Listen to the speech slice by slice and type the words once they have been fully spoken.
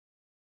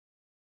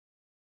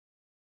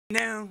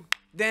Now,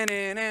 da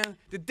da now,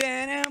 da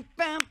da now,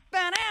 bam,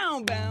 ba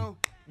now, bow,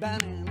 ba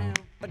now,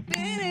 ba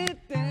da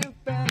da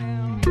ba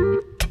now.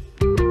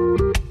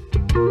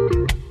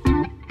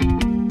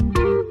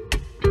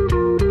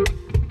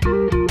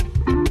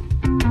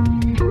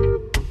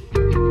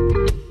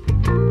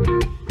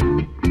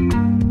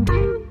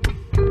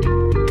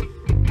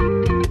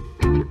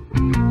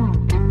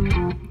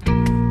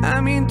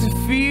 I'm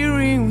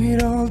interfering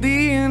with all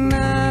the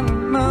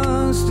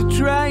animals that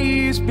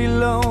tries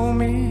below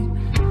me.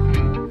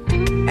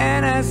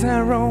 And as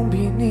I roam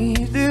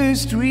beneath the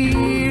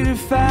street, the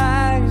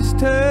fire's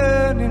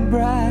turning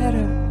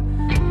brighter.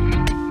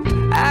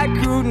 I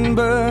couldn't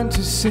burn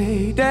to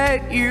say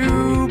that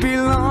you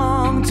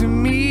belong to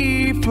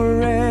me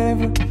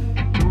forever.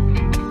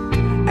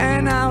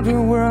 And now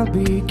the world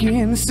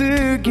begins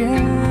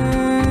again.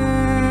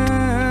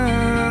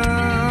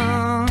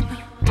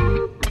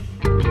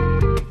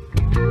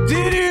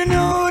 Did you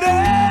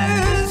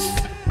notice?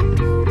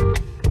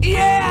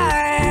 Yeah,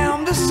 I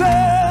am the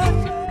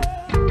sun.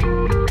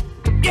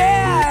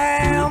 Yeah, I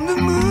am the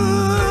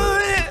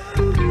moon.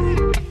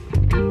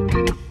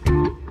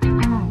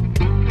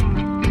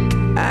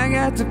 I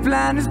got the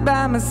planets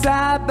by my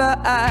side, but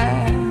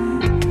I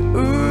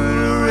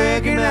wouldn't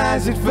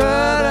recognize it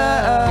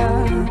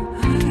further.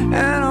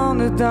 And on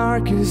the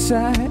darkest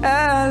side,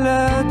 I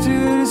love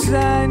to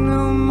decide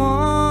no more.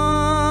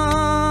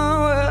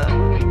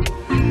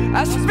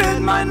 I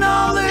spend my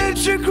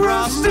knowledge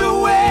across the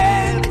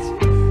wind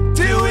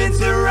to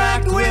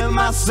interact with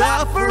my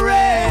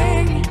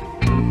suffering,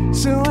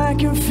 so I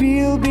can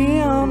feel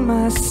beyond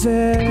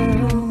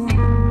myself.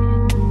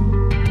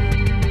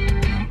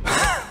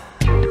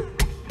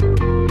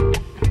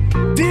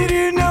 Did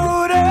you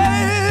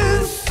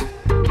notice?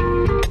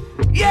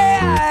 Yeah,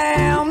 I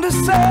am the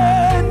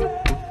sun.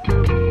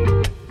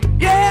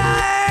 Yeah,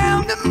 I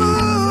am the moon.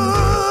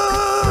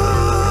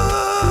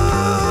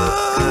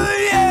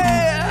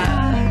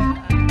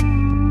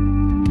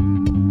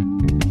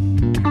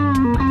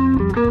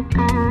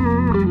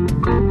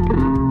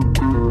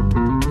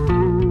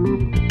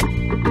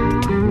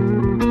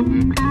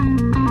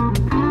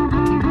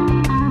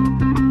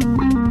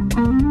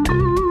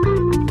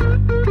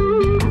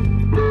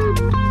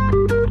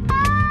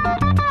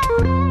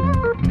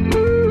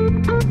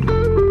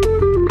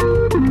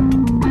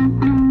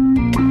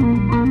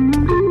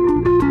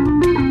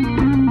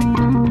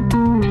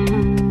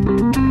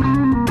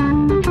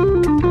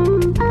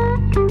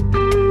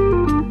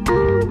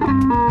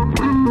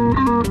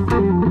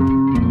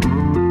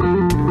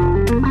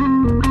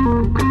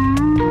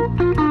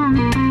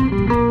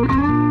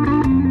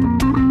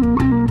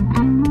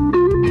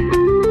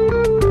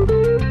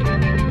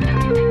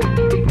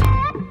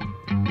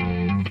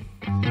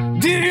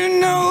 Did you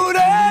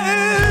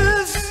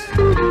notice?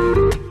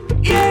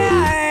 Yeah,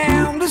 I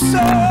am the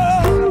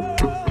sun.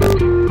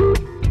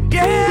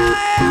 Yeah,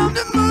 I am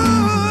the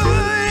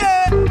moon.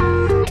 Yeah.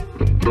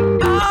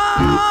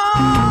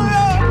 Oh,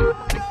 yeah.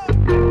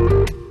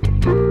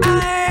 I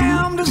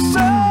am the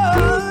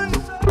sun.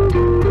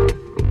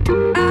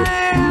 I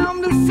am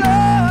the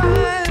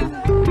sun.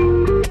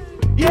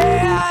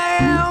 Yeah, I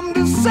am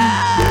the sun.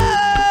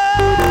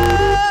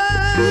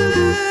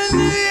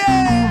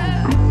 Yeah.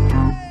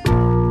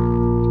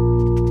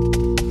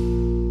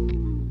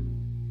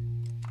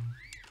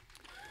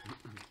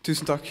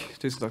 Tusen takk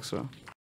skal du ha.